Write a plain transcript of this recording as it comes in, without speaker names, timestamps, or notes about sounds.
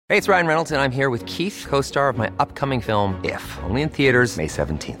Hey, it's Ryan Reynolds, and I'm here with Keith, co-star of my upcoming film, If, only in theaters May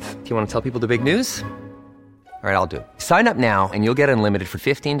 17th. Do you want to tell people the big news? All right, I'll do it. Sign up now and you'll get unlimited for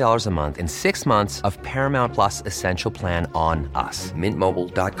 $15 a month and 6 months of Paramount Plus Essential Plan on us.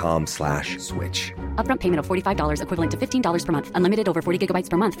 MintMobile.com/switch. Upfront payment of $45 equivalent to $15 per month. Unlimited over 40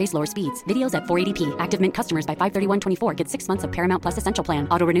 gigabytes per month. Face lower speeds. Videos at 480p. Active Mint customers by 531.24 get 6 months of Paramount Plus Essential Plan.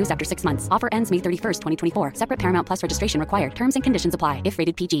 Auto renews after 6 months. Offer ends May 31st, 2024. Separate Paramount Plus registration required. Terms and conditions apply if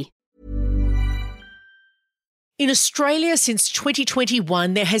rated PG. In Australia since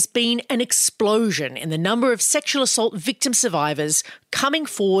 2021, there has been an explosion in the number of sexual assault victim survivors coming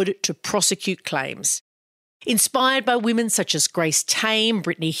forward to prosecute claims. Inspired by women such as Grace Tame,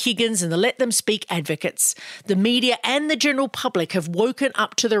 Brittany Higgins and the Let Them Speak advocates, the media and the general public have woken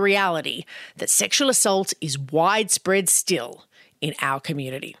up to the reality that sexual assault is widespread still in our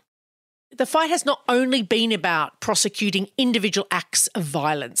community. The fight has not only been about prosecuting individual acts of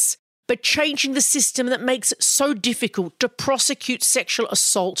violence, but changing the system that makes it so difficult to prosecute sexual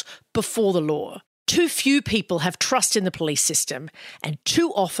assault before the law. Too few people have trust in the police system, and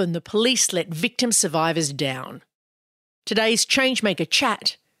too often the police let victim survivors down. Today's ChangeMaker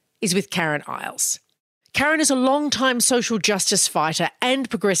chat is with Karen Iles. Karen is a long-time social justice fighter and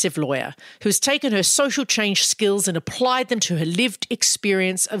progressive lawyer who has taken her social change skills and applied them to her lived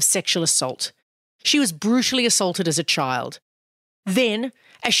experience of sexual assault. She was brutally assaulted as a child. Then,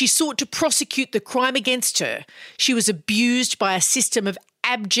 as she sought to prosecute the crime against her, she was abused by a system of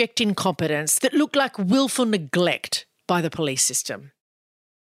abject incompetence that looked like willful neglect by the police system.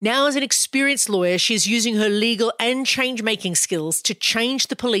 Now, as an experienced lawyer, she is using her legal and change-making skills to change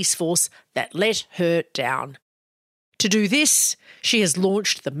the police force that let her down. To do this, she has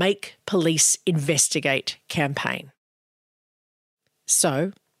launched the Make Police Investigate campaign.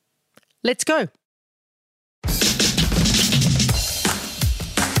 So, let's go.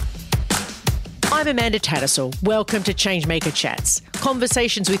 I'm Amanda Tattersall. Welcome to ChangeMaker Chats,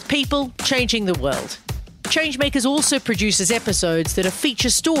 conversations with people changing the world. ChangeMakers also produces episodes that are feature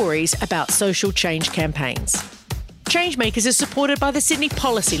stories about social change campaigns. ChangeMakers is supported by the Sydney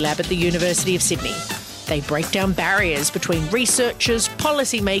Policy Lab at the University of Sydney. They break down barriers between researchers,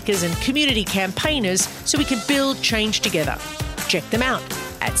 policymakers and community campaigners so we can build change together. Check them out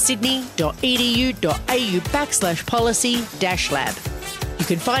at sydney.edu.au/policy-lab. You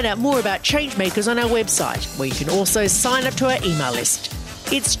can find out more about ChangeMakers on our website, where you can also sign up to our email list.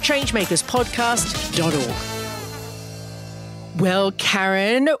 It's changemakerspodcast.org. Well,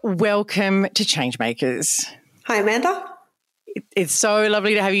 Karen, welcome to ChangeMakers. Hi, Amanda. It's so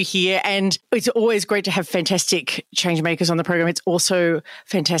lovely to have you here, and it's always great to have fantastic changemakers on the program. It's also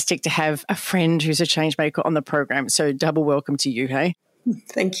fantastic to have a friend who's a changemaker on the program, so double welcome to you, hey?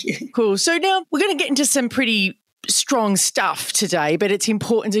 Thank you. Cool. So now we're going to get into some pretty strong stuff today, but it's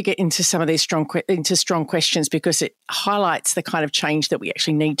important to get into some of these strong questions because it highlights the kind of change that we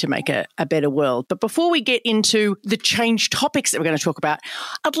actually need to make a better world. But before we get into the change topics that we're going to talk about,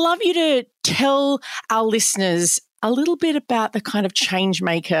 I'd love you to tell our listeners a little bit about the kind of change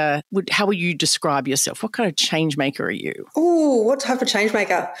maker. How would you describe yourself? What kind of change maker are you? Oh, what type of change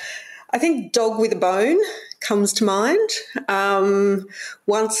maker? I think dog with a bone comes to mind.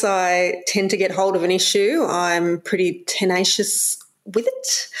 Once I tend to get hold of an issue, I'm pretty tenacious with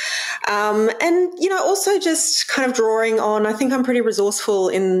it. And, also just kind of drawing on, I think I'm pretty resourceful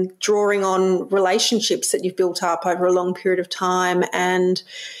in drawing on relationships that you've built up over a long period of time and,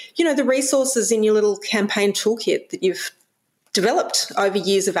 the resources in your little campaign toolkit that you've developed over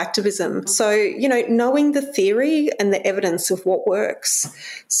years of activism. So, knowing the theory and the evidence of what works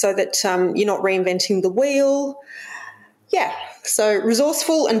so that you're not reinventing the wheel. Yeah, so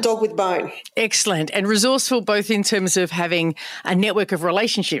resourceful and dog with bone. Excellent. And resourceful both in terms of having a network of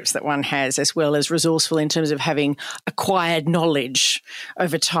relationships that one has, as well as resourceful in terms of having acquired knowledge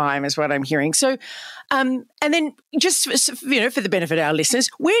over time is what I'm hearing. So, and then just, for the benefit of our listeners,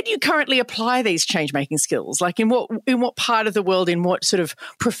 where do you currently apply these change-making skills? Like in what part of the world, in what sort of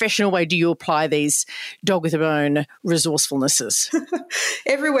professional way do you apply these dog with a bone resourcefulnesses?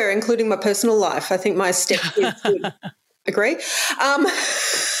 Everywhere, including my personal life. I think my stepkids would agree. I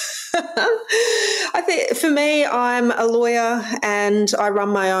think for me, I'm a lawyer and I run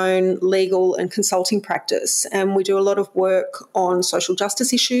my own legal and consulting practice, and we do a lot of work on social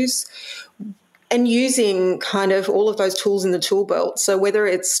justice issues and using kind of all of those tools in the tool belt. So whether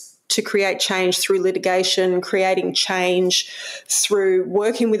it's to create change through litigation, creating change through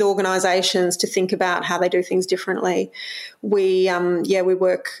working with organisations to think about how they do things differently, we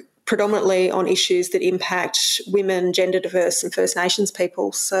work predominantly on issues that impact women, gender diverse and First Nations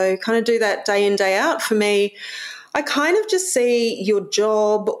people. So kind of do that day in, day out. For me, I kind of just see your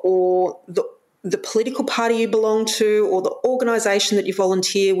job or the political party you belong to or the organisation that you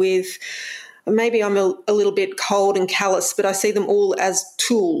volunteer with. Maybe I'm a little bit cold and callous, but I see them all as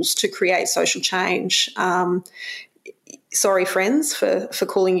tools to create social change. Sorry, friends, for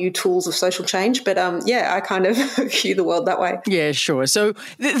calling you tools of social change, but I kind of view the world that way. Yeah, sure. So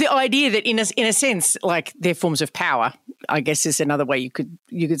the idea that in a sense, like they're forms of power, I guess is another way you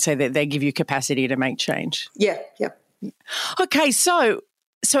could say that they give you capacity to make change. Yeah. Okay, so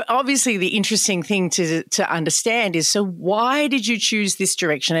obviously the interesting thing to understand is, so why did you choose this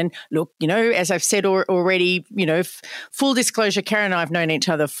direction? And look, as I've said already, full disclosure, Karen and I have known each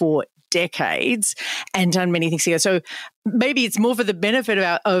other for decades and done many things together. So maybe it's more for the benefit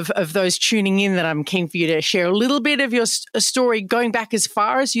of those tuning in that I'm keen for you to share a little bit of your story going back as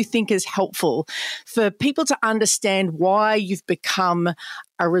far as you think is helpful for people to understand why you've become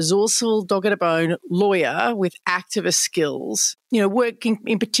a resourceful, dog-at-a-bone lawyer with activist skills, working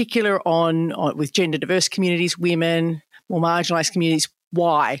in particular on with gender diverse communities, women, more marginalised communities.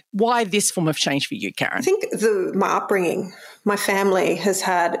 Why this form of change for you, Karen? I think my upbringing, my family has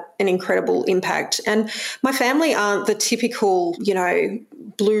had an incredible impact. And my family aren't the typical,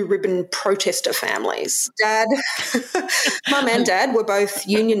 blue ribbon protester families. Mum and Dad were both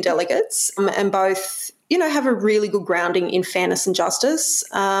union delegates and both, have a really good grounding in fairness and justice.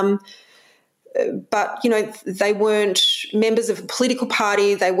 But, they weren't members of a political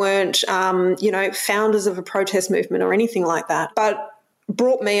party. They weren't, founders of a protest movement or anything like that. But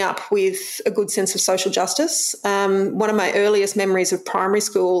brought me up with a good sense of social justice. One of my earliest memories of primary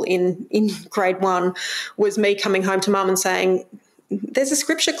school in grade 1 was me coming home to Mum and saying, there's a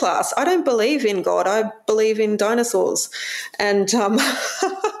scripture class. I don't believe in God. I believe in dinosaurs. And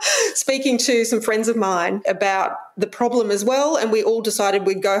speaking to some friends of mine about the problem as well, and we all decided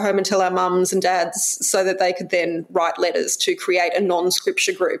we'd go home and tell our mums and dads so that they could then write letters to create a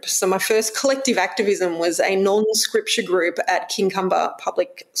non-scripture group. So my first collective activism was a non-scripture group at Kincumber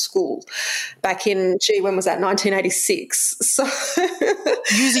Public School back in, when was that, 1986. So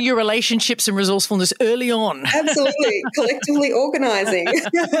using your relationships and resourcefulness early on. Absolutely. Collectively organising,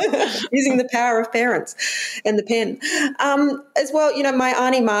 using the power of parents and the pen. As well, my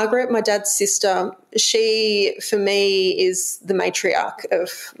Auntie Margaret, my dad's sister, she, for me, is the matriarch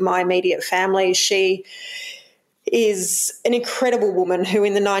of my immediate family. She is an incredible woman who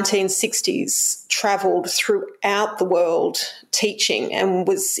in the 1960s travelled throughout the world teaching and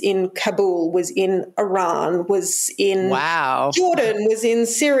was in Kabul, was in Iran, was in Jordan, was in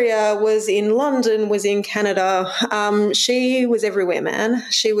Syria, was in London, was in Canada. She was everywhere, man.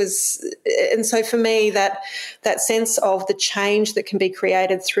 She was, and so for me, that sense of the change that can be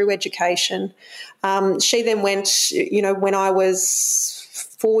created through education. She then went, when I was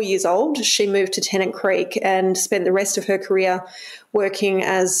 4 years old, she moved to Tennant Creek and spent the rest of her career working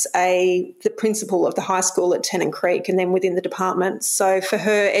as the principal of the high school at Tennant Creek and then within the department. So for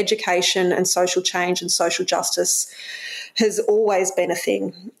her, education and social change and social justice has always been a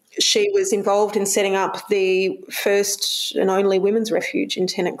thing. She was involved in setting up the first and only women's refuge in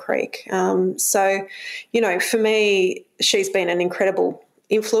Tennant Creek. So, for me, she's been an incredible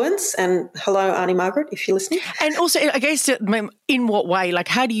influence. And hello, Auntie Margaret, if you're listening. And also, I guess, in what way? Like,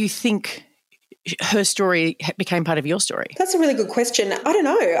 how do you think her story became part of your story? That's a really good question. I don't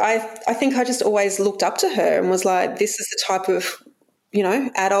know. I think I just always looked up to her and was like, this is the type of,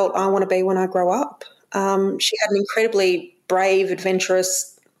 adult I want to be when I grow up. She had an incredibly brave, adventurous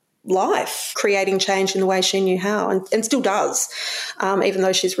life, creating change in the way she knew how and still does, even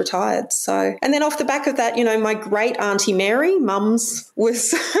though she's retired. So, and then off the back of that, my great auntie Mary, Mum's,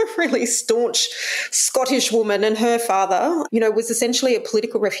 was a really staunch Scottish woman, and her father, was essentially a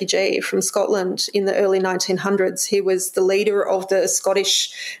political refugee from Scotland in the early 1900s. He was the leader of the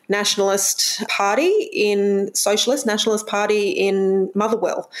Scottish Nationalist Party Socialist Nationalist Party in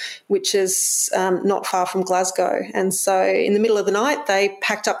Motherwell, which is not far from Glasgow. And so in the middle of the night, they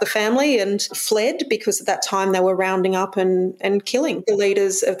packed up the family and fled because at that time they were rounding up and killing the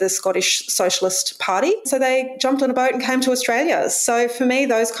leaders of the Scottish Socialist Party. So they jumped on a boat and came to Australia. So for me,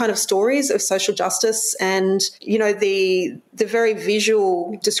 those kind of stories of social justice and, the very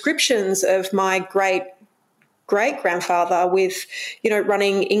visual descriptions of my great-grandfather with,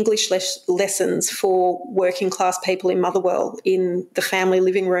 running English lessons for working class people in Motherwell in the family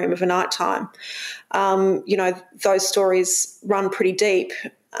living room of a night time. Those stories run pretty deep.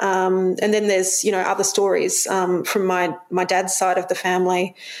 And then there's, other stories from my dad's side of the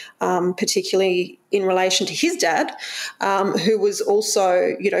family, particularly in relation to his dad, who was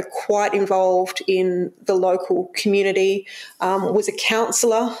also, quite involved in the local community, was a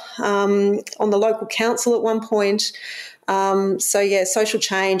councillor on the local council at one point. Social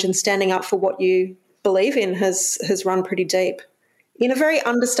change and standing up for what you believe in has run pretty deep in a very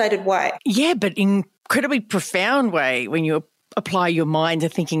understated way. Yeah, but incredibly profound way when you apply your mind to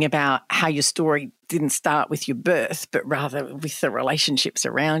thinking about how your story didn't start with your birth, but rather with the relationships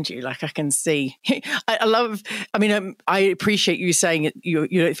around you. Like I can see, I appreciate you saying it, you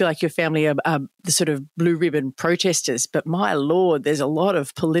don't feel like your family are the sort of blue ribbon protesters, but my Lord, there's a lot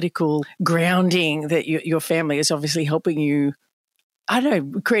of political grounding that your family is obviously helping you, I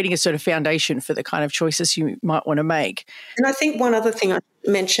don't know, creating a sort of foundation for the kind of choices you might want to make. And I think one other thing I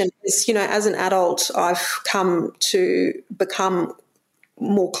mentioned is, as an adult, I've come to become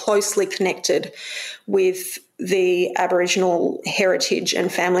more closely connected with the Aboriginal heritage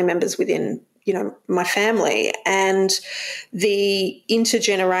and family members within, my family, and the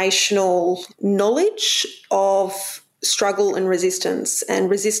intergenerational knowledge of struggle and resistance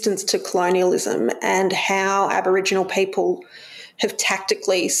to colonialism and how Aboriginal people have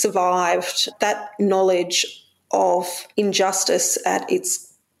tactically survived. That knowledge of injustice at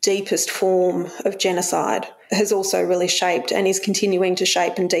its deepest form of genocide has also really shaped and is continuing to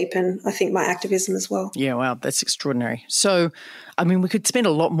shape and deepen, I think, my activism as well. Yeah, wow, that's extraordinary. So, we could spend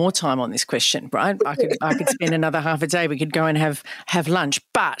a lot more time on this question, right? I could spend another half a day. We could go and have lunch.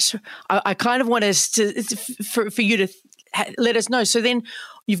 But I kind of want us to for you to let us know. So then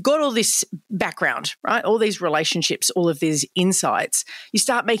you've got all this background, right? All these relationships, all of these insights. You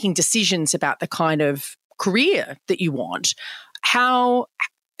start making decisions about the kind of career that you want. How,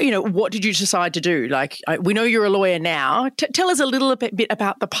 what did you decide to do? Like, we know you're a lawyer now. Tell us a little bit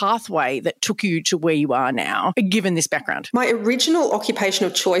about the pathway that took you to where you are now, given this background. My original occupation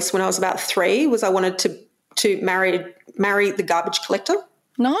of choice when I was about 3 was I wanted to marry the garbage collector.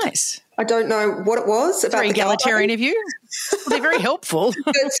 Nice. I don't know what it was about. Very egalitarian of you. Well, they're very helpful.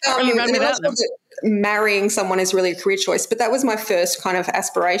 But, marrying someone is really a career choice, but that was my first kind of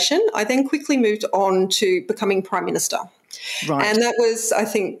aspiration. I then quickly moved on to becoming Prime Minister. Right. And that was, I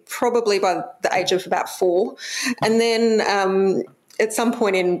think, probably by the age of about 4. And then at some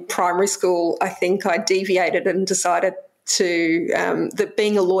point in primary school, I think I deviated and decided that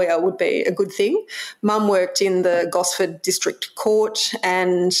being a lawyer would be a good thing. Mum worked in the Gosford District Court,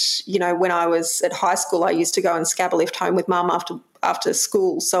 and when I was at high school, I used to go and scab a lift home with Mum after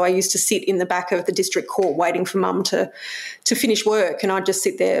school. So I used to sit in the back of the district court waiting for Mum to finish work, and I'd just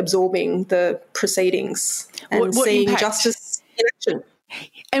sit there absorbing the proceedings and seeing justice in action.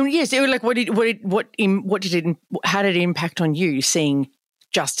 And yes, like how did it impact on you seeing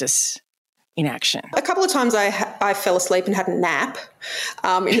justice in action? A couple of times I fell asleep and had a nap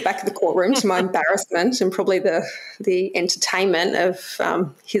in the back of the courtroom to my embarrassment and probably the entertainment of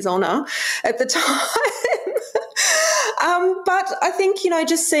His Honour at the time. But I think,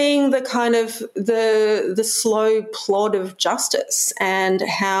 just seeing the kind of the slow plod of justice and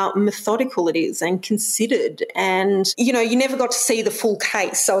how methodical it is and considered, and, you never got to see the full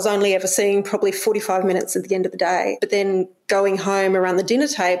case. I was only ever seeing probably 45 minutes at the end of the day. But then going home around the dinner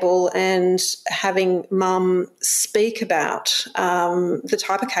table and having Mum speak about the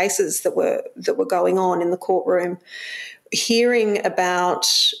type of cases that were going on in the courtroom, hearing about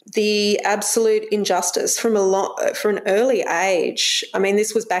the absolute injustice from an early age.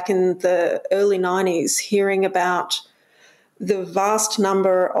 This was back in the early 90s, hearing about the vast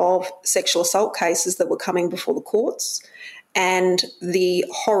number of sexual assault cases that were coming before the courts and the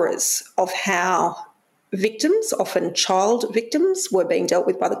horrors of how victims, often child victims, were being dealt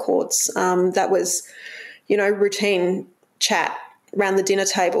with by the courts. That was, routine chat around the dinner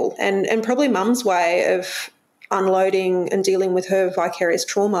table, and probably Mum's way of unloading and dealing with her vicarious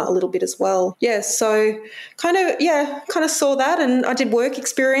trauma a little bit as well. Yeah, so kind of saw that, and I did work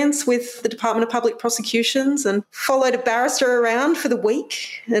experience with the Department of Public Prosecutions and followed a barrister around for the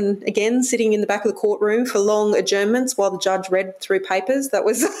week, and again sitting in the back of the courtroom for long adjournments while the judge read through papers. That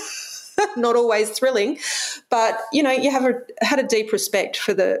was not always thrilling, but you had a deep respect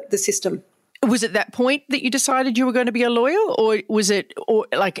for the system. Was it that point that you decided you were going to be a lawyer, or was it,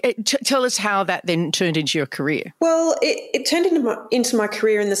 tell us how that then turned into your career? Well, it turned into my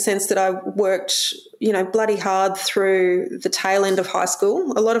career in the sense that I worked, bloody hard through the tail end of high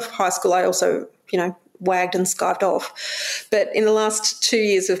school. A lot of high school I also, wagged and skived off. But in the last 2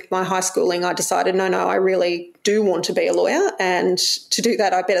 years of my high schooling, I decided, no, I really do want to be a lawyer. And to do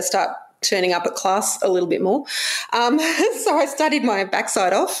that, I better start turning up at class a little bit more. So I studied my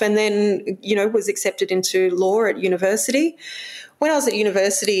backside off and then, was accepted into law at university. When I was at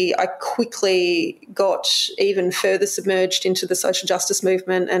university, I quickly got even further submerged into the social justice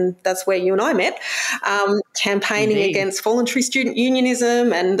movement, and that's where you and I met, campaigning against voluntary student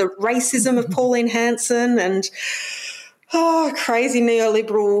unionism and the racism of Pauline Hanson and crazy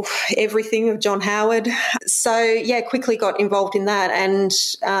neoliberal everything of John Howard. So, quickly got involved in that. And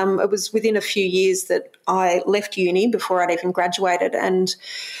it was within a few years that I left uni before I'd even graduated and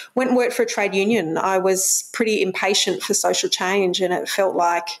went and worked for a trade union. I was pretty impatient for social change, and it felt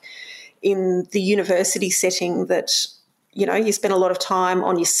like in the university setting that you spend a lot of time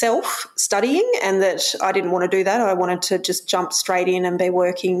on yourself studying, and that I didn't want to do that. I wanted to just jump straight in and be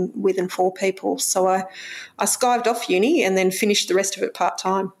working with and for people. So I skived off uni and then finished the rest of it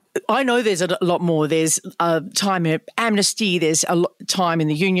part-time. I know there's a lot more. There's time in Amnesty, there's time in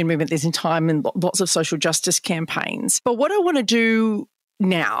the union movement, there's time in lots of social justice campaigns. But what I want to do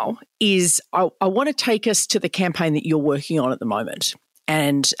now is I want to take us to the campaign that you're working on at the moment.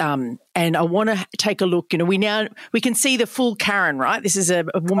 And I want to take a look. We can see the full Karen, right? This is a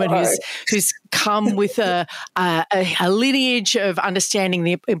woman who's come with a lineage of understanding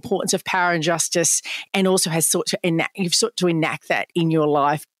the importance of power and justice, and also has sought to enact that in your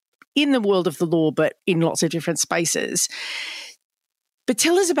life, in the world of the law, but in lots of different spaces. But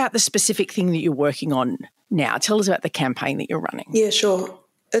tell us about the specific thing that you're working on now. Tell us about the campaign that you're running. Yeah, sure.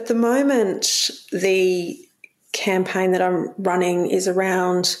 At the moment, the campaign that I'm running is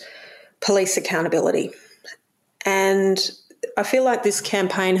around police accountability. And I feel like this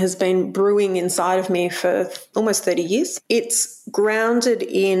campaign has been brewing inside of me for almost 30 years. It's grounded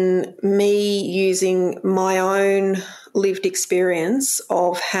in me using my own lived experience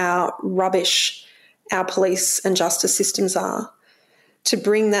of how rubbish our police and justice systems are, to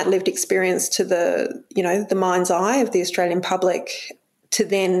bring that lived experience to the mind's eye of the Australian public, to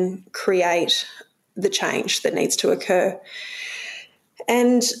then create the change that needs to occur.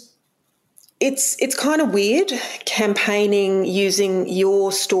 And it's kind of weird campaigning using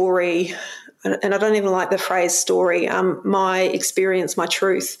your story, and I don't even like the phrase story, my experience, my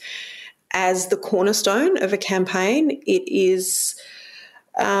truth, as the cornerstone of a campaign. It is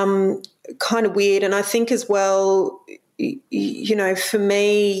kind of weird. And I think as well, for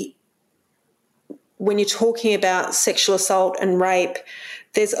me, when you're talking about sexual assault and rape,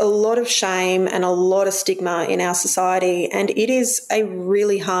 there's a lot of shame and a lot of stigma in our society, and it is a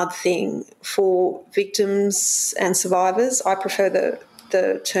really hard thing for victims and survivors. I prefer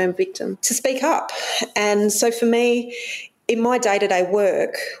the term victim to speak up. And so for me, in my day-to-day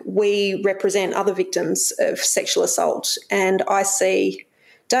work, we represent other victims of sexual assault, and I see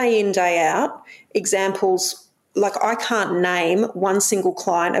day in, day out examples. Like, I can't name one single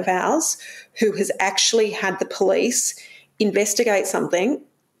client of ours who has actually had the police investigate something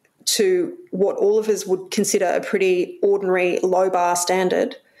to what all of us would consider a pretty ordinary low bar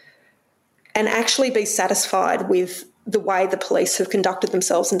standard, and actually be satisfied with the way the police have conducted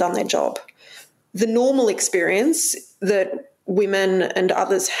themselves and done their job. The normal experience that women and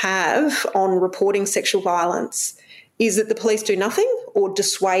others have on reporting sexual violence is that the police do nothing or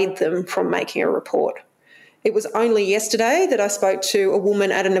dissuade them from making a report. It was only yesterday that I spoke to a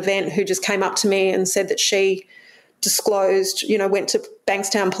woman at an event who just came up to me and said that she disclosed, went to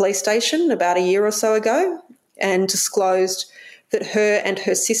Bankstown Police Station about a year or so ago and disclosed that her and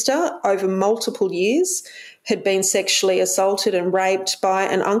her sister over multiple years had been sexually assaulted and raped by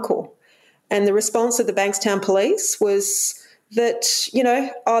an uncle. And the response of the Bankstown Police was that,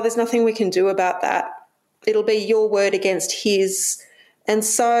 there's nothing we can do about that. It'll be your word against his. And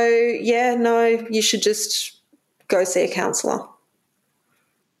so, you should just go see a counsellor.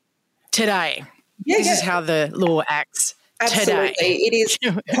 Today. This is how the law acts. Absolutely. Today. It is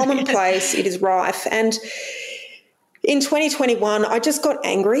commonplace. It is rife. And in 2021, I just got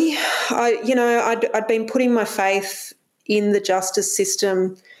angry. I'd been putting my faith in the justice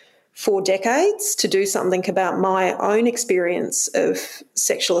system for decades to do something about my own experience of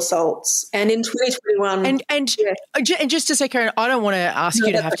sexual assaults. And in 2021... And just to say, Karen, I don't want to ask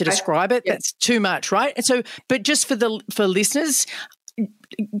you to have to describe it. Yeah. That's too much, right? And so, but just for listeners,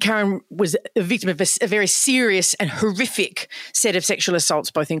 Karen was a victim of a very serious and horrific set of sexual assaults,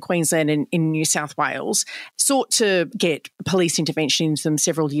 both in Queensland and in New South Wales, sought to get police intervention into them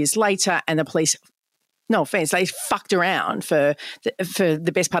several years later, and the police, no offence, they fucked around for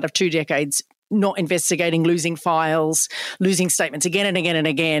the best part of 2 decades, not investigating, losing files, losing statements again and again and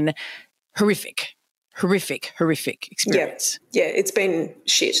again. Horrific experience. Yeah, it's been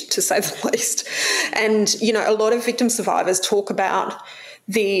shit, to say the least. And, a lot of victim survivors talk about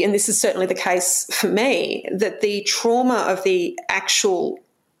and this is certainly the case for me, that the trauma of the actual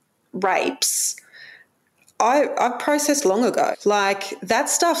rapes, I've processed long ago. Like, that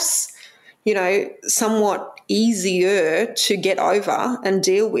stuff's, somewhat easier to get over and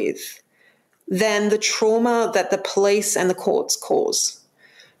deal with than the trauma that the police and the courts cause.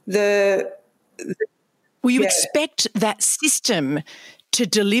 Will you expect that system to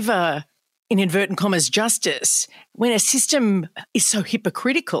deliver, in inverted commas, justice when a system is so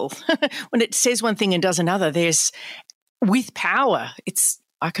hypocritical? When it says one thing and does another, with power,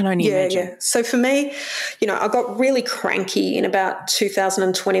 I can only imagine. Yeah. So for me, I got really cranky in about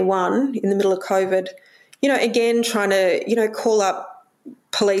 2021 in the middle of COVID, again, trying to, call up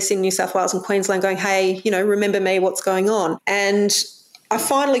police in New South Wales and Queensland going, hey, remember me, what's going on? And I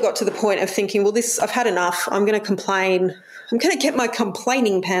finally got to the point of thinking, well, I've had enough. I'm going to complain. I'm going to get my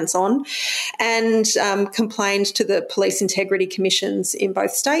complaining pants on, and complained to the police integrity commissions in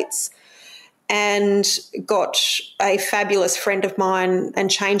both states, and got a fabulous friend of mine and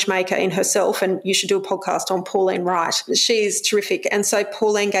ChangeMaker in herself, and you should do a podcast on Pauline Wright. She's terrific. And so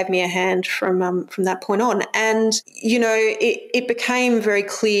Pauline gave me a hand from that point on. And, it became very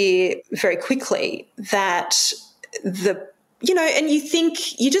clear very quickly that and you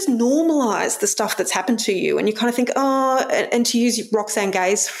think, you just normalise the stuff that's happened to you, and you kind of think, and to use Roxane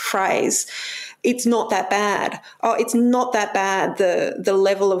Gay's phrase, it's not that bad. Oh, it's not that bad, the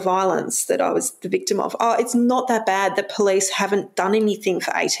level of violence that I was the victim of. Oh, it's not that bad that police haven't done anything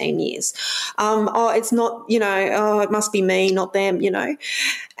for 18 years. It's not, it must be me, not them,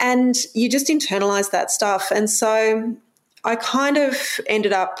 And you just internalise that stuff. And so I kind of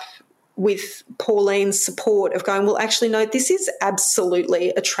ended up with Pauline's support of going, well, actually, no, this is absolutely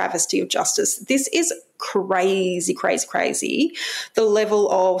a travesty of justice. This is crazy, crazy, crazy. The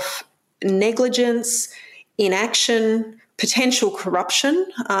level of negligence, inaction, potential corruption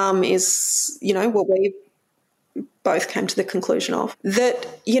is, what we both came to the conclusion of. That,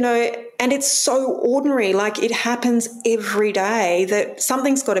 and it's so ordinary, like it happens every day, that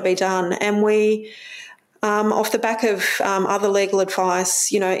something's got to be done. And we, off the back of other legal advice,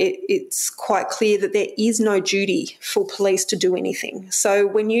 it's quite clear that there is no duty for police to do anything. So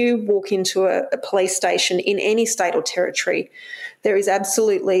when you walk into a police station in any state or territory, there is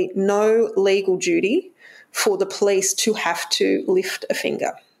absolutely no legal duty for the police to have to lift a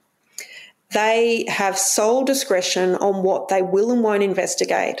finger. They have sole discretion on what they will and won't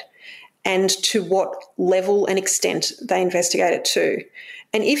investigate, and to what level and extent they investigate it to.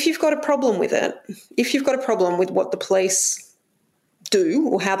 And if you've got a problem with it, if you've got a problem with what the police do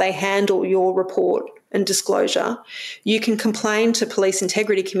or how they handle your report and disclosure, you can complain to police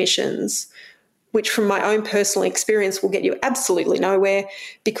integrity commissions, which from my own personal experience will get you absolutely nowhere,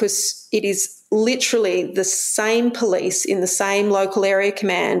 because it is literally the same police in the same local area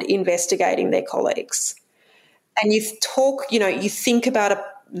command investigating their colleagues. And you think about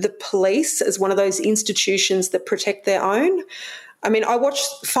the police as one of those institutions that protect their own. I mean, I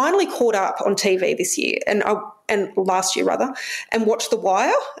finally caught up on TV this year and last year rather, and watched The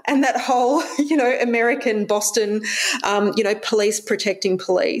Wire and that whole, American Boston, police protecting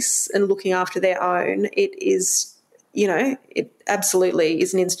police and looking after their own. It is, it absolutely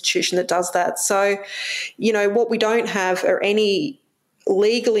is an institution that does that. So, what we don't have are any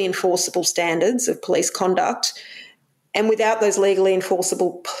legally enforceable standards of police conduct. And without those legally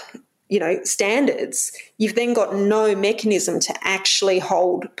enforceable standards, you've then got no mechanism to actually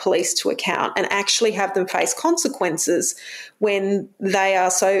hold police to account and actually have them face consequences when they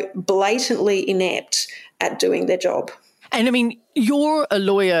are so blatantly inept at doing their job. And I mean, you're a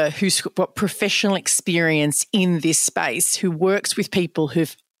lawyer who's got professional experience in this space, who works with people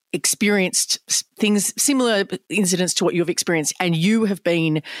who've experienced things, similar incidents to what you've experienced, and you have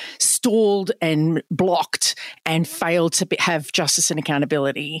been stalled and blocked and failed to have justice and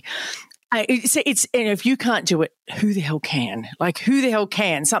accountability. If you can't do it, who the hell can? Like, who the hell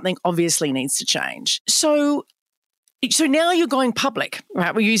can? Something obviously needs to change. So now you're going public,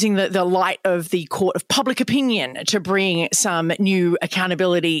 right? We're using the light of the court of public opinion to bring some new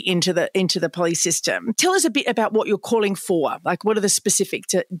accountability into the police system. Tell us a bit about what you're calling for. Like, what are the specific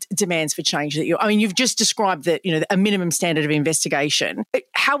demands for change that you've just described that, a minimum standard of investigation.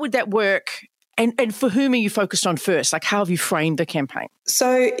 How would that work? And for whom are you focused on first? Like, how have you framed the campaign?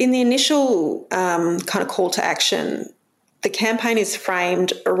 So in the initial kind of call to action, the campaign is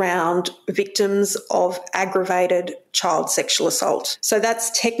framed around victims of aggravated child sexual assault. So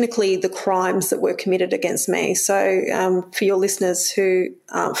that's technically the crimes that were committed against me. So for your listeners who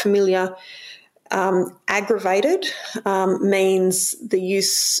aren't familiar, Aggravated means the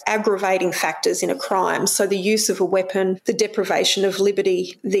use aggravating factors in a crime. So the use of a weapon, the deprivation of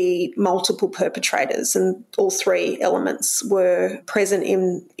liberty, the multiple perpetrators, and all three elements were present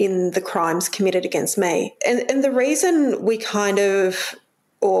in the crimes committed against me. And the reason we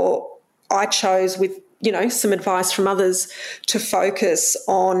I chose, with, some advice from others, to focus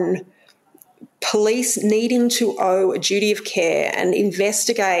on police needing to owe a duty of care and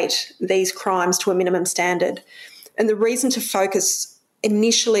investigate these crimes to a minimum standard. And the reason to focus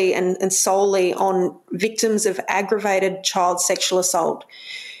initially and solely on victims of aggravated child sexual assault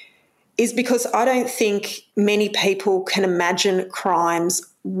is because I don't think many people can imagine crimes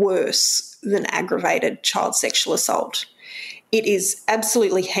worse than aggravated child sexual assault. It is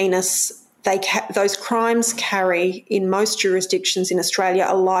absolutely heinous. Those crimes carry, in most jurisdictions in Australia,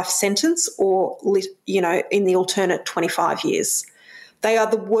 a life sentence or, in the alternate 25 years. They are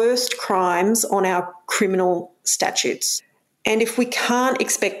the worst crimes on our criminal statutes. And if we can't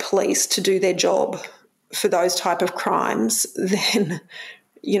expect police to do their job for those type of crimes, then,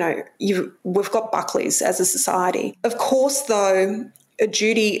 we've got Buckleys as a society. Of course, though, a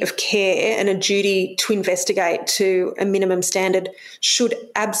duty of care and a duty to investigate to a minimum standard should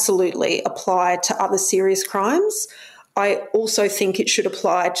absolutely apply to other serious crimes. I also think it should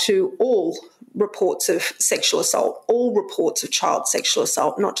apply to all reports of sexual assault, all reports of child sexual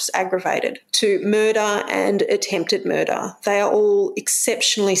assault, not just aggravated, to murder and attempted murder. They are all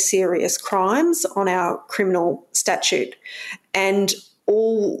exceptionally serious crimes on our criminal statute. And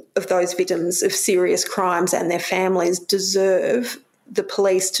all of those victims of serious crimes and their families deserve the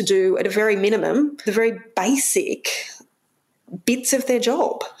police to do, at a very minimum, the very basic bits of their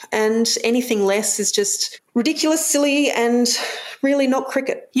job. And anything less is just ridiculous, silly, and really not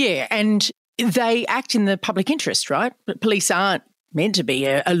cricket. Yeah, and they act in the public interest, right? But police aren't meant to be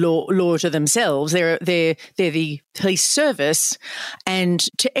a law to themselves. They're the police service, and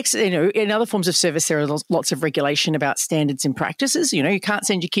in other forms of service there are lots of regulation about standards and practices. You can't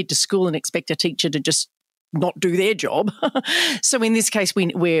send your kid to school and expect a teacher to just not do their job. So in this case,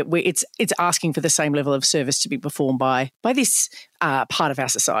 it's asking for the same level of service to be performed by this part of our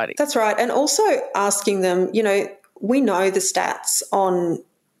society. That's right. And also asking them, we know the stats on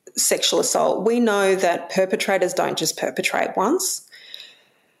sexual assault. We know that perpetrators don't just perpetrate once.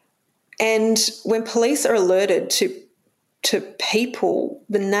 And when police are alerted to people,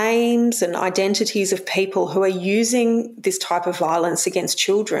 the names and identities of people who are using this type of violence against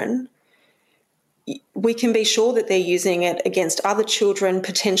children, we can be sure that they're using it against other children,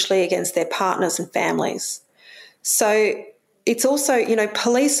 potentially against their partners and families. So it's also,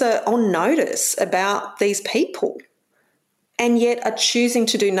 police are on notice about these people and yet are choosing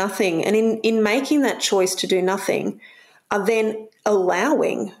to do nothing. And in making that choice to do nothing, are then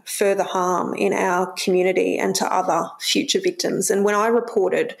allowing further harm in our community and to other future victims. And when I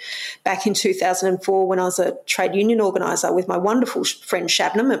reported back in 2004, when I was a trade union organiser with my wonderful friend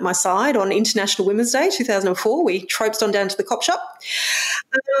Shabnam at my side on International Women's Day 2004, we traipsed on down to the cop shop.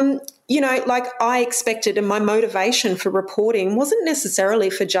 I expected, and my motivation for reporting wasn't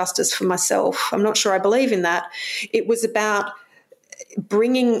necessarily for justice for myself. I'm not sure I believe in that. It was about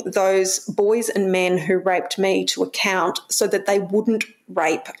bringing those boys and men who raped me to account so that they wouldn't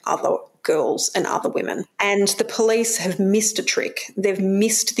rape other girls and other women. And the police have missed a trick. They've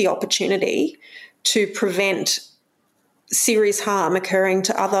missed the opportunity to prevent serious harm occurring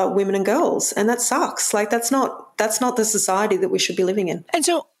to other women and girls. And that sucks. That's not the society that we should be living in. And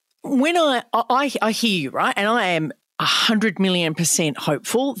so when I hear you, right, and I am 100 million %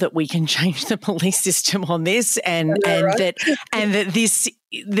 hopeful that we can change the police system on this, and that this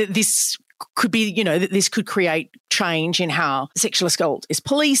could be, that this could create change in how sexual assault is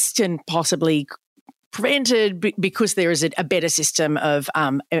policed and possibly prevented because there is a better system of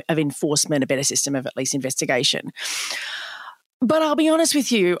enforcement, a better system of at least investigation. But I'll be honest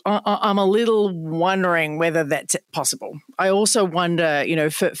with you, I'm a little wondering whether that's possible. I also wonder,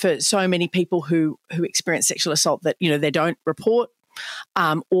 for so many people who experience sexual assault that, they don't report,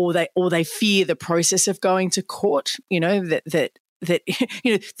 or they fear the process of going to court, the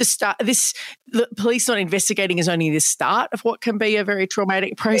police not investigating is only the start of what can be a very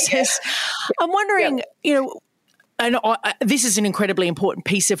traumatic process. Yeah. I'm wondering, and this is an incredibly important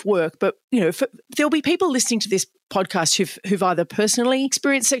piece of work, but, there'll be people listening to this podcast who've either personally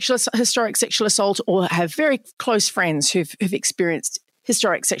experienced historic sexual assault or have very close friends who've experienced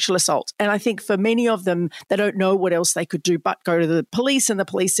historic sexual assault. And I think for many of them, they don't know what else they could do but go to the police, and the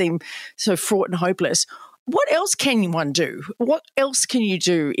police seem so fraught and hopeless. what else can one do? What else can you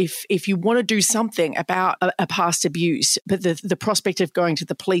do if you want to do something about a past abuse, but the prospect of going to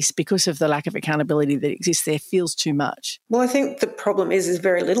the police because of the lack of accountability that exists there feels too much? Well, I think the problem is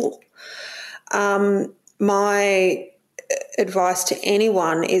very little. My advice to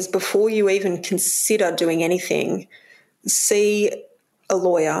anyone is, before you even consider doing anything, see a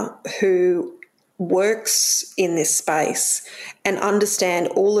lawyer who works in this space and understand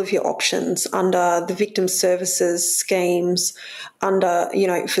all of your options under the victim services schemes, under,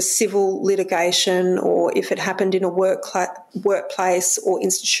 for civil litigation, or if it happened in a workplace or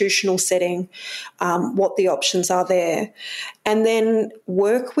institutional setting, what the options are there. And then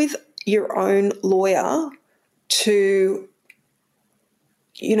work with your own lawyer to,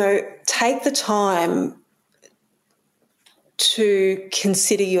 take the time to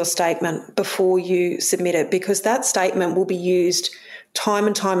consider your statement before you submit it, because that statement will be used time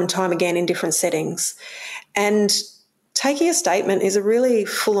and time and time again in different settings. And taking a statement is a really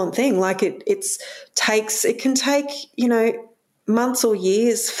full-on thing. Like it can take, months or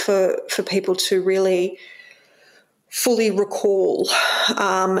years for people to really fully recall.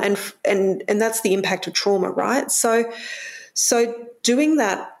 And that's the impact of trauma, right? So doing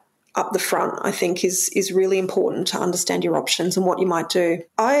that up the front, I think, is really important to understand your options and what you might do.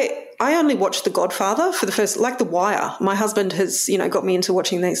 I only watched The Godfather for the first, like The Wire. My husband has, got me into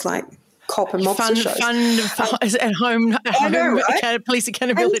watching these like cop and mobster shows. Fun at home right? Police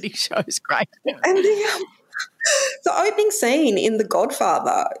accountability shows. Great. And the opening scene in The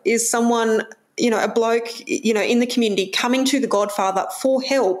Godfather is someone, a bloke, in the community coming to The Godfather for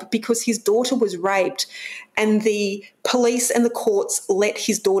help because his daughter was raped and the police and the courts let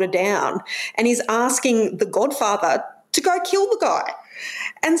his daughter down. And he's asking The Godfather to go kill the guy.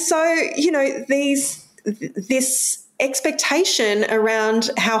 And so, this expectation around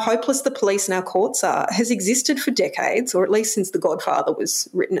how hopeless the police and our courts are has existed for decades, or at least since The Godfather was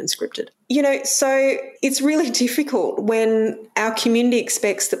written and scripted. So it's really difficult when our community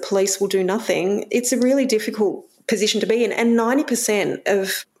expects that police will do nothing. It's a really difficult position to be in. And 90%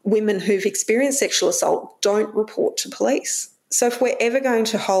 of women who've experienced sexual assault don't report to police. So if we're ever going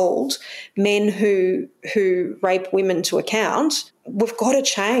to hold men who rape women to account, we've got to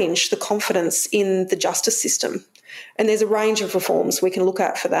change the confidence in the justice system. And there's a range of reforms we can look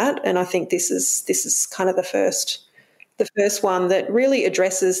at for that. And I think this is kind of the first one that really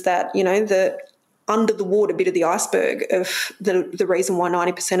addresses that, the under the water bit of the iceberg of the reason why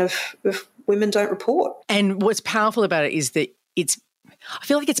 90% of women don't report. And what's powerful about it is that I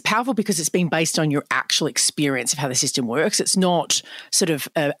feel like it's powerful because it's been based on your actual experience of how the system works. It's not sort of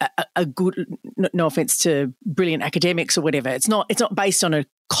a good, no offense to brilliant academics or whatever. It's not based on a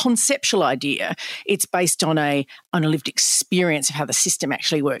conceptual idea. It's based on a lived experience of how the system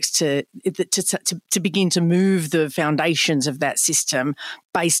actually works to begin to move the foundations of that system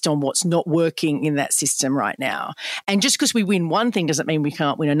based on what's not working in that system right now. And just because we win one thing doesn't mean we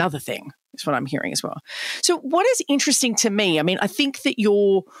can't win another thing. That's what I'm hearing as well. So what is interesting to me, I think that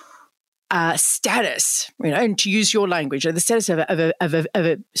your status, and to use your language, the status of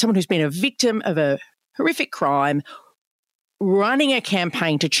someone who's been a victim of a horrific crime, running a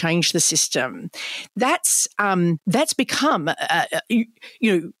campaign to change the system, that's become,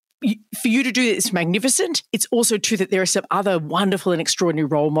 for you to do it, it's magnificent. It's also true that there are some other wonderful and extraordinary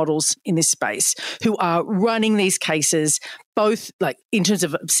role models in this space who are running these cases, both like in terms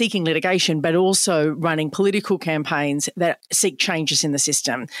of seeking litigation, but also running political campaigns that seek changes in the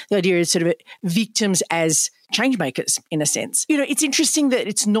system. The idea is sort of victims as changemakers, in a sense. It's interesting that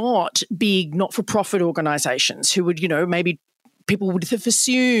it's not big not-for-profit organisations who would, maybe people would have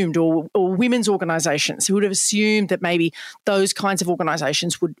assumed, or women's organisations who would have assumed that maybe those kinds of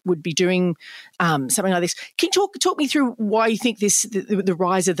organisations would be doing something like this. Can you talk me through why you think the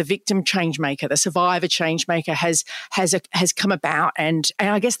rise of the victim changemaker, the survivor changemaker has come about, and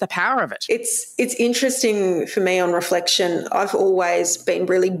I guess the power of it? It's interesting for me on reflection. I've always been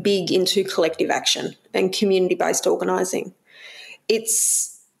really big into collective action and community-based organising.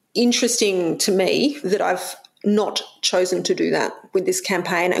 It's interesting to me that I've not chosen to do that with this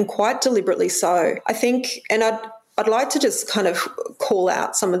campaign, and quite deliberately so. I think, and I'd like to just kind of call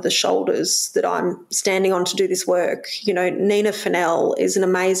out some of the shoulders that I'm standing on to do this work. Nina Fennell is an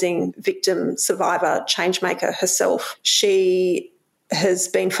amazing victim survivor changemaker herself. She has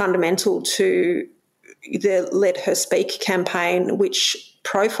been fundamental to the Let Her Speak campaign, which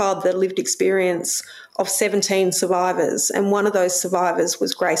profiled the lived experience of 17 survivors, and one of those survivors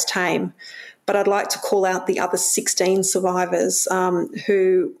was Grace Tame. But I'd like to call out the other 16 survivors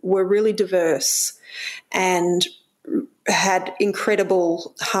who were really diverse and had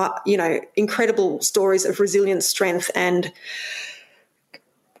incredible stories of resilience, strength and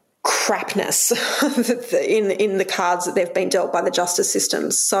crapness in the cards that they've been dealt by the justice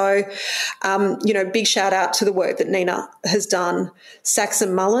systems. So, big shout out to the work that Nina has done,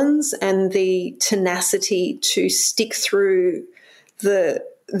 Saxon Mullins, and the tenacity to stick through the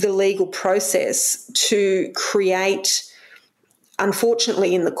legal process to create,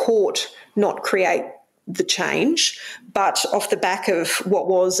 unfortunately in the court, not create the change, but off the back of what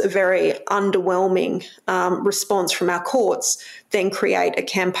was a very underwhelming response from our courts, then create a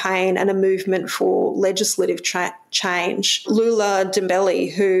campaign and a movement for legislative change. Lula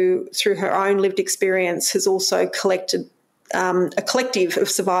Dembele, who through her own lived experience has also collected a collective of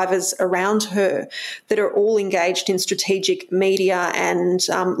survivors around her that are all engaged in strategic media and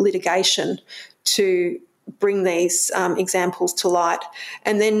litigation to bring these examples to light.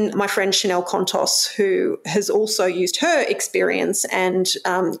 And then my friend Chanel Contos, who has also used her experience and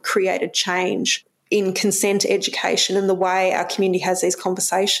created change in consent education and the way our community has these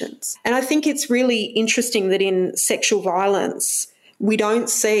conversations. And I think it's really interesting that in sexual violence, we don't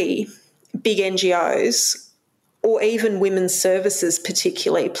see big NGOs or even women's services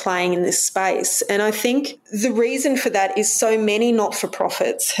particularly playing in this space. And I think the reason for that is so many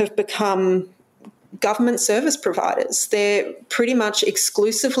not-for-profits have become government service providers. They're pretty much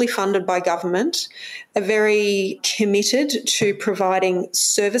exclusively funded by government, are very committed to providing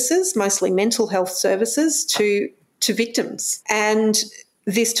services, mostly mental health services, to victims. And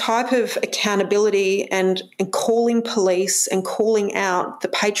this type of accountability and calling police and calling out the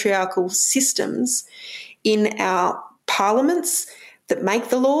patriarchal systems in our parliaments that make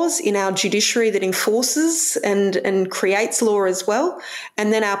the laws, in our judiciary that enforces and creates law as well,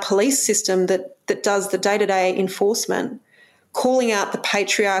 and then our police system that does the day-to-day enforcement, calling out the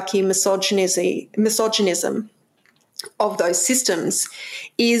patriarchy, misogynism of those systems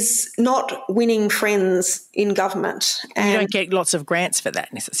is not winning friends in government. And you don't get lots of grants for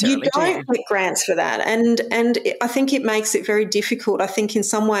that necessarily, You don't get grants for that. And I think it makes it very difficult. I think in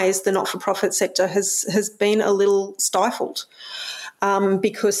some ways the not-for-profit sector has been a little stifled.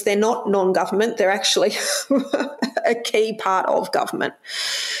 Because they're not non-government, they're actually a key part of government.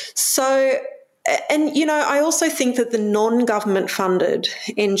 So, and, I also think that the non-government funded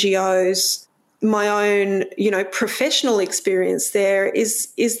NGOs, my own, professional experience there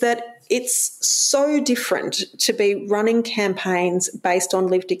is that it's so different to be running campaigns based on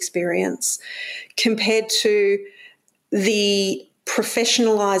lived experience compared to the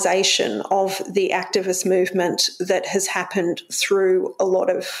professionalisation of the activist movement that has happened through a lot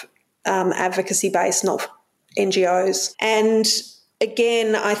of advocacy-based NGOs. And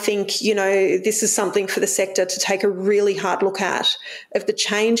again, I think, this is something for the sector to take a really hard look at, of the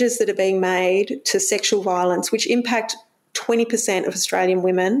changes that are being made to sexual violence, which impact 20% of Australian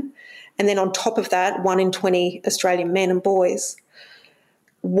women, and then on top of that, 1 in 20 Australian men and boys.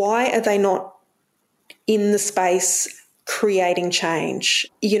 Why are they not in the space creating change?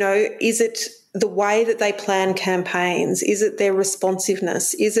 Is it the way that they plan campaigns? Is it their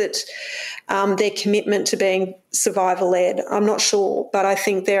responsiveness? Is it their commitment to being survivor-led? I'm not sure, but I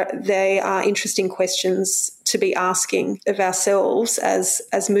think they are interesting questions to be asking of ourselves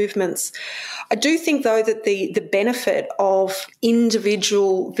as movements. I do think, though, that the benefit of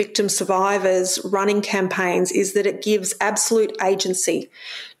individual victim survivors running campaigns is that it gives absolute agency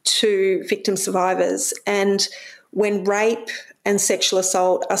to victim survivors. And when rape and sexual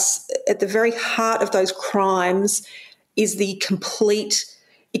assault are at the very heart of those crimes is the complete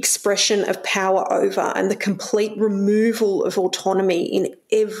expression of power over and the complete removal of autonomy in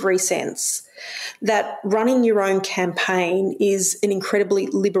every sense, that running your own campaign is an incredibly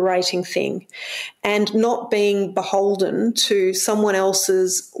liberating thing, and not being beholden to someone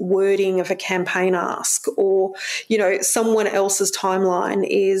else's wording of a campaign ask or, someone else's timeline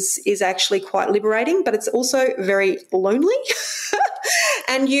is actually quite liberating, but it's also very lonely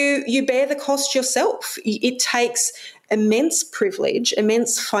and you bear the cost yourself. It takes immense privilege,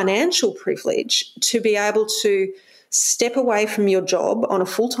 immense financial privilege to be able to step away from your job on a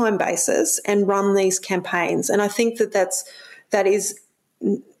full-time basis and run these campaigns. And I think that is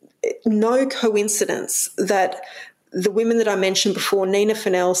no coincidence that the women that I mentioned before, Nina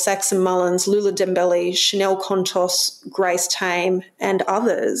Fennell, Saxon Mullins, Lula Dembele, Chanel Contos, Grace Tame and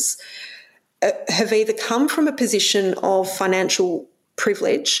others have either come from a position of financial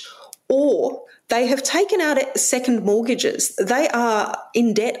privilege or they have taken out second mortgages. They are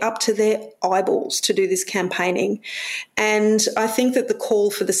in debt up to their eyeballs to do this campaigning. And I think that the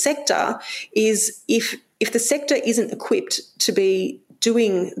call for the sector is if the sector isn't equipped to be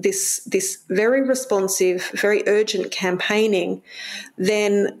doing this very responsive, very urgent campaigning,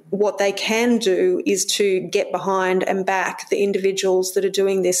 then what they can do is to get behind and back the individuals that are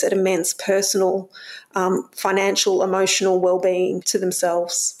doing this at immense personal, financial, emotional well-being to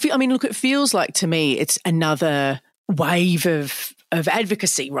themselves. I mean, look, it feels like to me it's another wave of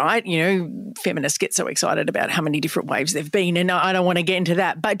advocacy, right? You know, feminists get so excited about how many different waves there've been, and I don't want to get into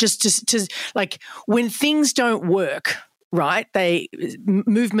that, but just like when things don't work, right,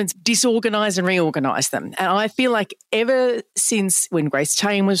 movements disorganise and reorganise them. And I feel like ever since when Grace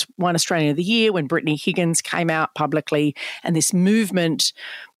Tame won Australian of the Year, when Brittany Higgins came out publicly and this movement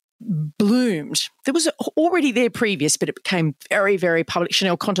bloomed. There was already there previous, but it became very, very public.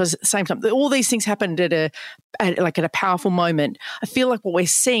 Chanel Contos at the same time. All these things happened at a powerful moment. I feel like what we're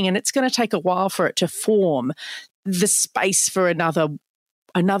seeing, and it's going to take a while for it to form the space for another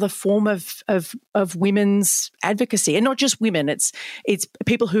form of women's advocacy, and not just women. It's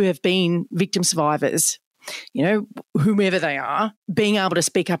people who have been victim survivors, you know, whomever they are, being able to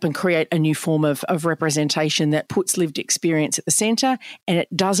speak up and create a new form of representation that puts lived experience at the centre, and it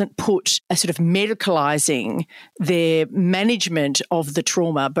doesn't put a sort of medicalising their management of the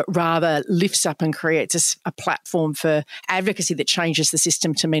trauma, but rather lifts up and creates a platform for advocacy that changes the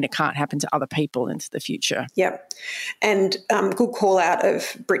system to mean it can't happen to other people into the future. Yeah. And good call out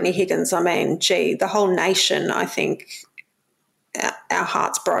of Brittany Higgins. I mean, the whole nation, I think, our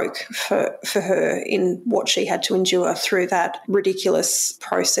hearts broke for her in what she had to endure through that ridiculous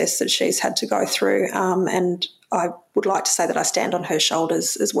process that she's had to go through. And I would like to say that I stand on her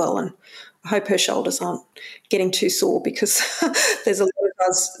shoulders as well, and I hope her shoulders aren't getting too sore, because there's a lot of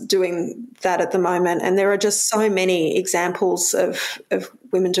us doing that at the moment, and there are just so many examples of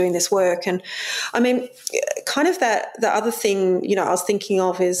women doing this work. And I mean, kind of the other thing, you know, I was thinking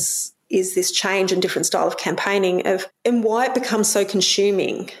of is this change and different style of campaigning and why it becomes so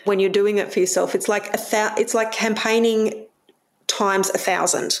consuming when you're doing it for yourself. It's like it's like campaigning times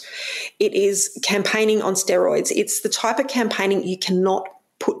 1,000. It is campaigning on steroids. It's the type of campaigning you cannot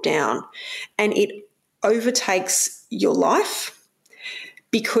put down, and it overtakes your life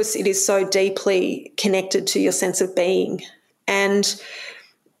because it is so deeply connected to your sense of being. And,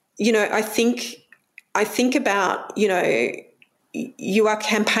 you know, I think about, you know, you are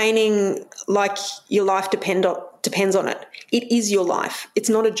campaigning like your life depends on it. It is your life. It's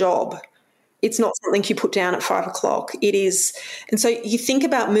not a job. It's not something you put down at 5 o'clock. It is. And so you think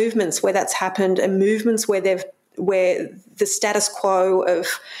about movements where that's happened, and movements where the status quo of,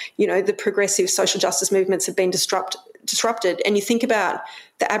 you know, the progressive social justice movements have been disrupted. And you think about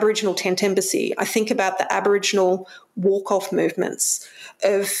the Aboriginal Tent Embassy. I think about the Aboriginal walk-off movements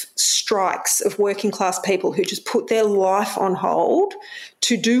of strikes of working class people who just put their life on hold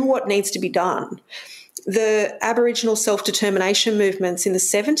to do what needs to be done. The Aboriginal self-determination movements in the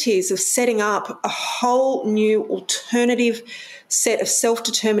 70s of setting up a whole new alternative set of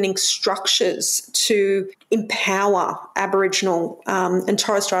self-determining structures to empower Aboriginal and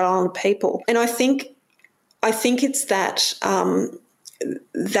Torres Strait Islander people. And I think it's that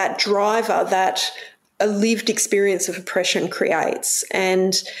that driver that a lived experience of oppression creates,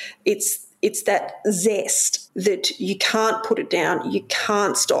 and it's that zest that you can't put it down, you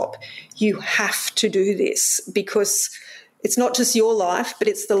can't stop, you have to do this, because it's not just your life, but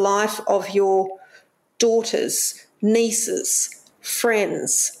it's the life of your daughters, nieces,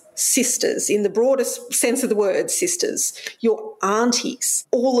 friends, sisters, in the broadest sense of the word, sisters, your aunties,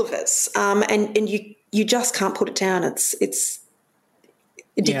 all of us, and you just can't put it down. It's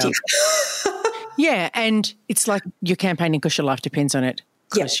addictive. Yeah, and it's like you're campaigning because your life depends on it,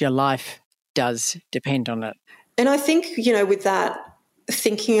 because your life does depend on it. And I think, you know, with that,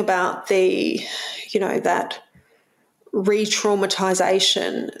 thinking about the, you know, that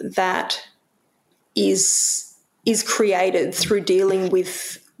re-traumatisation that is created through dealing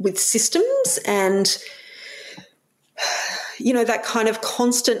with systems, and, you know, that kind of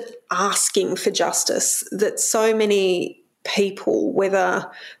constant asking for justice that so many people, whether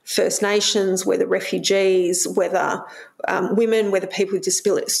First Nations, whether refugees, whether women, whether people with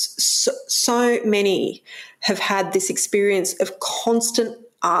disabilities, so many have had this experience of constant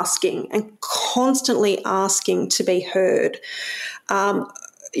asking and constantly asking to be heard,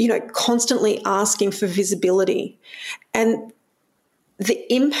 you know, constantly asking for visibility. And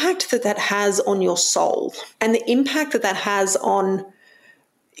the impact that has on your soul, and the impact that has on,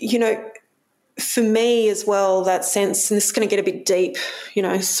 you know, for me as well, that sense, and this is going to get a bit deep, you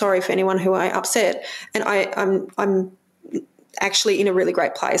know, sorry for anyone who I upset, and I'm actually in a really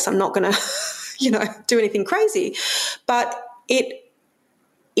great place. I'm not going to, you know, do anything crazy, but it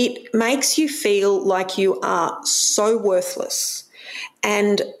makes you feel like you are so worthless,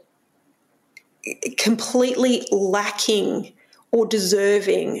 and completely lacking or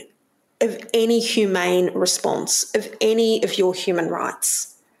deserving of any humane response, of any of your human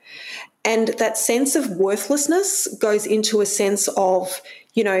rights. And that sense of worthlessness goes into a sense of,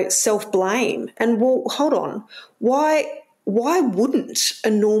 self-blame. And well, hold on, why wouldn't a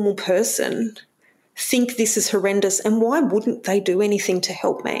normal person think this is horrendous, and why wouldn't they do anything to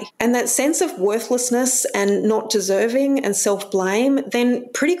help me? And that sense of worthlessness and not deserving and self-blame then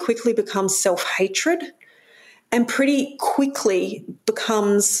pretty quickly becomes self-hatred and pretty quickly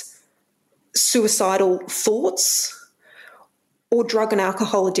becomes suicidal thoughts or drug and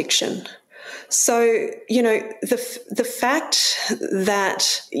alcohol addiction. So, the fact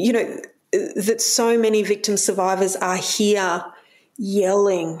that, that so many victim survivors are here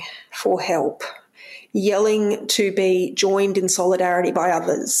yelling for help, yelling to be joined in solidarity by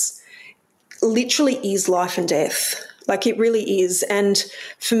others, literally is life and death. Like, it really is. And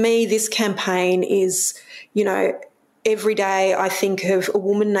for me, this campaign is, every day I think of a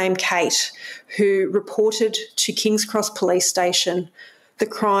woman named Kate who reported to King's Cross Police Station the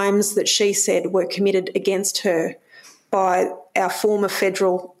crimes that she said were committed against her by our former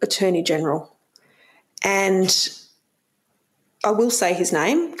federal Attorney General. And I will say his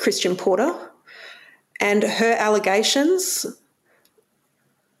name, Christian Porter, and her allegations,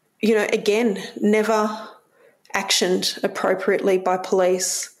 again, never actioned appropriately by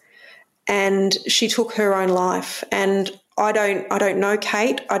police. And she took her own life. And I don't know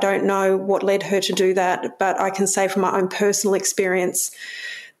Kate. I don't know what led her to do that, but I can say from my own personal experience,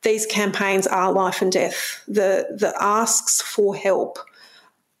 these campaigns are life and death. The asks for help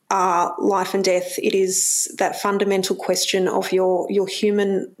are life and death. It is that fundamental question of your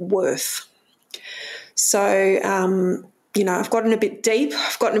human worth. So, I've gotten a bit deep,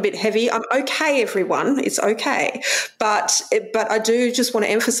 I've gotten a bit heavy. I'm okay, everyone. It's okay. But I do just want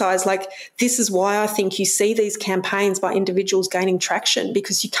to emphasise, this is why I think you see these campaigns by individuals gaining traction,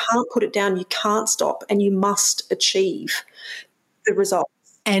 because you can't put it down, you can't stop, and you must achieve the results.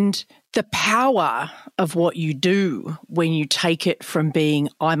 And the power of what you do when you take it from being,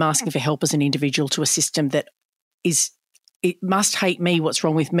 I'm asking for help as an individual, to a system that is, it must hate me, what's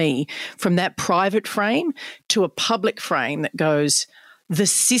wrong with me, from that private frame to a public frame that goes, the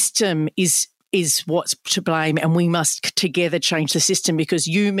system is what's to blame, and we must together change the system because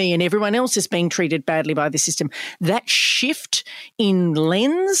you, me, and everyone else is being treated badly by the system. That shift in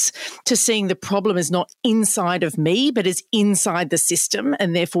lens to seeing the problem as not inside of me but as inside the system,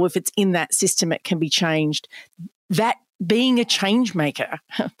 and therefore if it's in that system it can be changed. That being a change maker,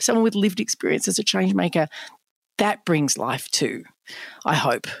 someone with lived experience as a change maker, that brings life too. I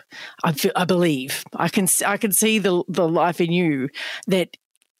hope. I believe. I can see the life in you that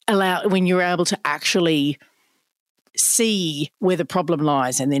when you're able to actually see where the problem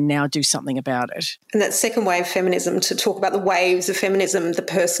lies and then now do something about it. And that second wave feminism, to talk about the waves of feminism, the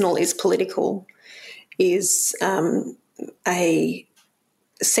personal is political, is a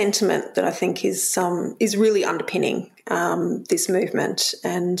sentiment that I think is really underpinning this movement.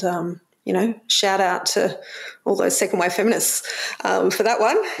 And shout out to all those second wave feminists for that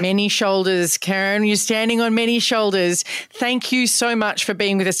one. Many shoulders, Karen. You're standing on many shoulders. Thank you so much for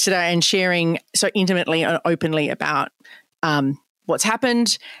being with us today and sharing so intimately and openly about what's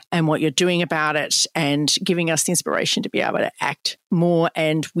happened and what you're doing about it, and giving us the inspiration to be able to act more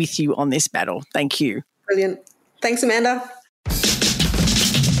and with you on this battle. Thank you. Brilliant. Thanks, Amanda.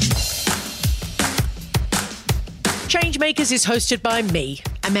 ChangeMakers is hosted by me,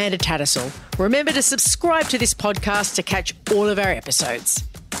 Amanda Tattersall. Remember to subscribe to this podcast to catch all of our episodes.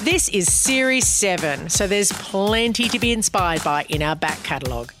 This is Series 7, so there's plenty to be inspired by in our back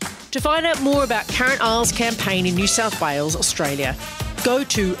catalogue. To find out more about Karen Iles' campaign in New South Wales, Australia, go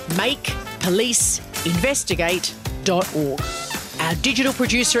to makepoliceinvestigate.org. Our digital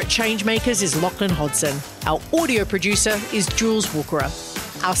producer at ChangeMakers is Lachlan Hodson. Our audio producer is Jules Wookera.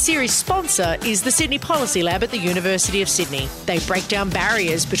 Our series sponsor is the Sydney Policy Lab at the University of Sydney. They break down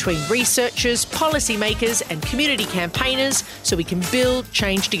barriers between researchers, policymakers and community campaigners so we can build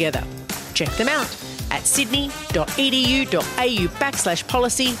change together. Check them out at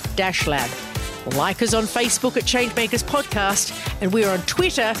sydney.edu.au/policy-lab. Like us on Facebook at ChangeMakers Podcast, and we're on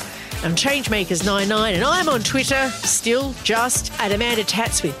Twitter. I'm ChangeMakers99, and I'm on Twitter, still just at Amanda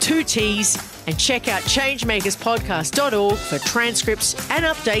Tats with 2 T's. And check out changemakerspodcast.org for transcripts and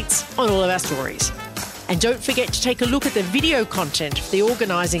updates on all of our stories. And don't forget to take a look at the video content for the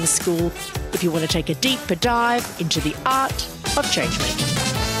organising school if you want to take a deeper dive into the art of changemaking.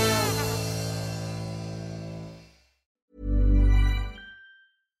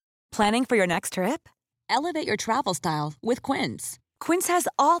 Planning for your next trip? Elevate your travel style with Quince. Quince has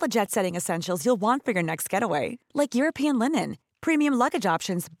all the jet-setting essentials you'll want for your next getaway, like European linen, premium luggage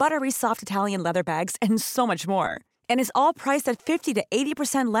options, buttery soft Italian leather bags, and so much more. And is all priced at 50 to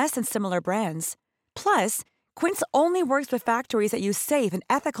 80% less than similar brands. Plus, Quince only works with factories that use safe and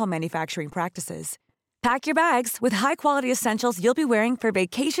ethical manufacturing practices. Pack your bags with high-quality essentials you'll be wearing for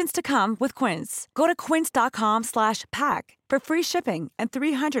vacations to come with Quince. Go to quince.com/pack for free shipping and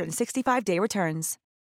 365-day returns.